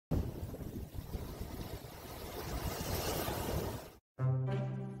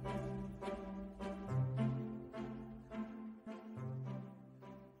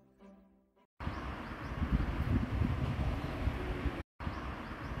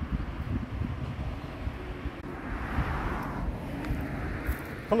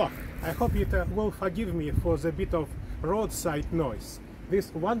Hello, I hope you will forgive me for the bit of roadside noise.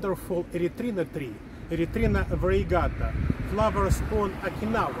 This wonderful Erythrina tree, Erythrina variegata, flowers on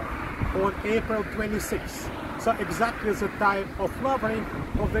Okinawa on April 26. So exactly the time of flowering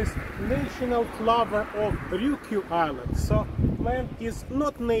of this national flower of Ryukyu Island. So plant is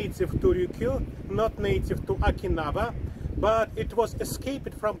not native to Ryukyu, not native to Okinawa, but it was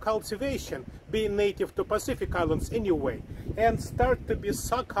escaped from cultivation, being native to Pacific Islands anyway, and start to be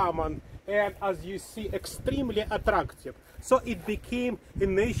so common and, as you see, extremely attractive. So it became a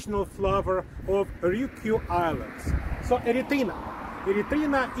national flower of Ryukyu Islands. So Erythrina.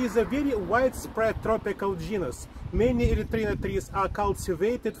 Erythrina is a very widespread tropical genus. Many Erythrina trees are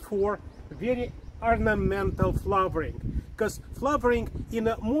cultivated for very ornamental flowering, because flowering in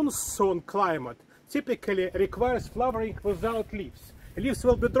a monsoon climate typically requires flowering without leaves. Leaves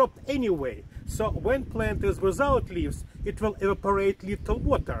will be dropped anyway, so when plant is without leaves, it will evaporate little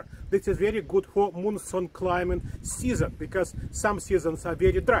water. This is very good for monsoon climate season, because some seasons are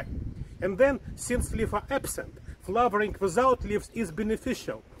very dry. And then, since leaves are absent, flowering without leaves is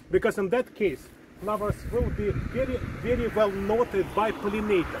beneficial, because in that case, flowers will be very well noted by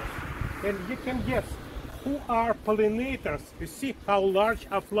pollinators. And you can guess who are pollinators. You see how large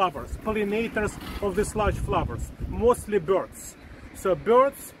are flowers. Pollinators of these large flowers, mostly birds. So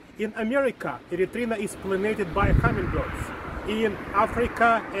birds in America, Erythrina is pollinated by hummingbirds. In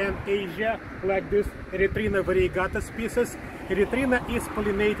Africa and Asia, like this Erythrina variegata species, Erythrina is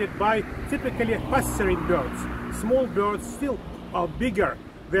pollinated by typically passerine birds. Small birds still are bigger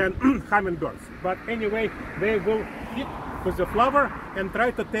than hummingbirds, but anyway, they will feed with the flower and try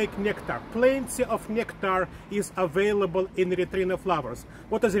to take nectar. Plenty of nectar is available in Erythrina flowers.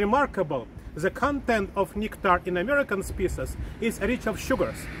 What is remarkable, the content of nectar in American species is rich of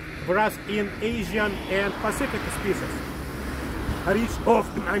sugars, whereas in Asian and Pacific species, rich of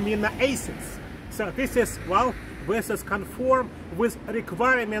amino acids. So this is, well, this is conform with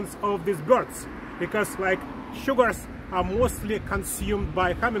requirements of these birds, because like sugars are mostly consumed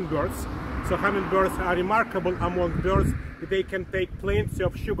by hummingbirds. So hummingbirds are remarkable among birds. They can take plenty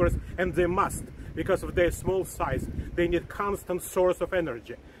of sugars, and they must, because of their small size. They need constant source of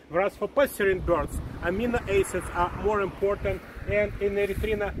energy. Whereas for passerine birds, amino acids are more important, and in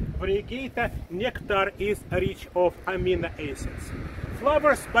Erythrina variegata, nectar is rich of amino acids.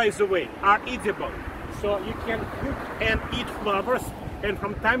 Flowers, by the way, are edible. So you can cook and eat flowers, and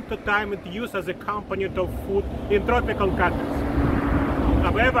from time to time it's used as a component of food in tropical gardens.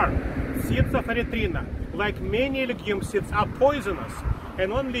 However, seeds of Erythrina, like many legume seeds, are poisonous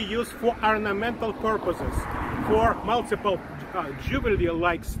and only used for ornamental purposes, for multiple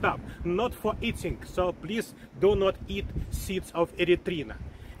jewelry-like stuff, not for eating. So please do not eat seeds of Erythrina.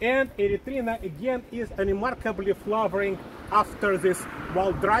 And Erythrina again is remarkably flowering after this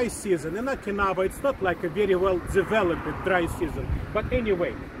dry season. In Okinawa it's not like a very well developed dry season, but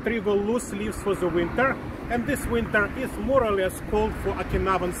anyway, tree will lose leaves for the winter, and this winter is more or less cold for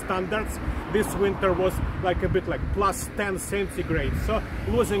Okinawan standards. This winter was like a bit like +10 centigrade, so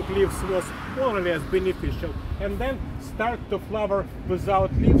losing leaves was more or less beneficial. And then start to flower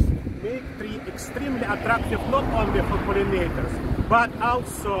without leaves, make tree extremely attractive not only for pollinators, but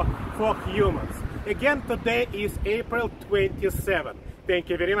also for humans. Again, today is April 27. Thank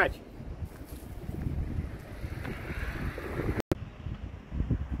you very much.